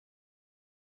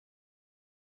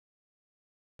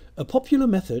A popular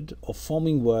method of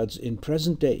forming words in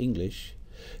present-day English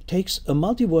takes a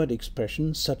multi-word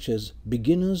expression such as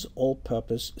beginner's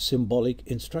all-purpose symbolic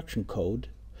instruction code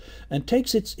and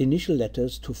takes its initial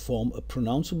letters to form a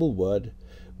pronounceable word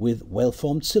with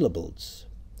well-formed syllables.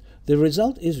 The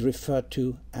result is referred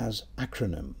to as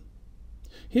acronym.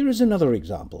 Here is another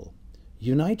example: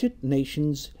 United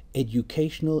Nations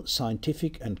Educational,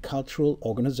 Scientific and Cultural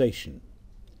Organization.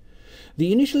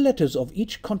 The initial letters of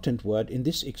each content word in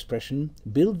this expression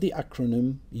build the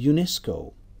acronym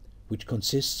UNESCO, which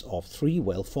consists of 3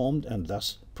 well-formed and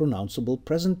thus pronounceable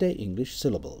present-day English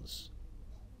syllables.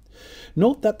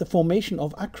 Note that the formation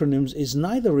of acronyms is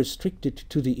neither restricted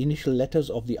to the initial letters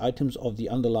of the items of the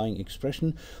underlying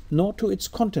expression nor to its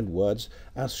content words,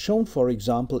 as shown for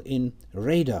example in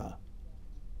radar.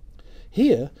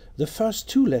 Here, the first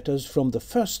 2 letters from the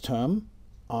first term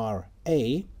are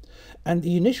A, and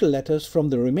the initial letters from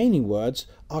the remaining words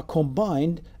are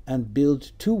combined and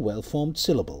build 2 well-formed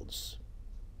syllables.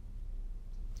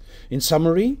 In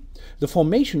summary, the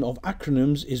formation of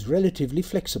acronyms is relatively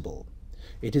flexible.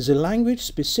 It is a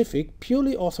language-specific,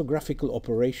 purely orthographical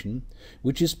operation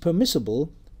which is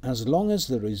permissible as long as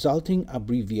the resulting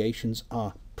abbreviations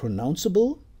are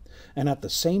pronounceable and at the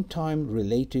same time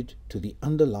related to the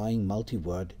underlying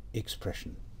multi-word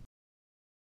expression.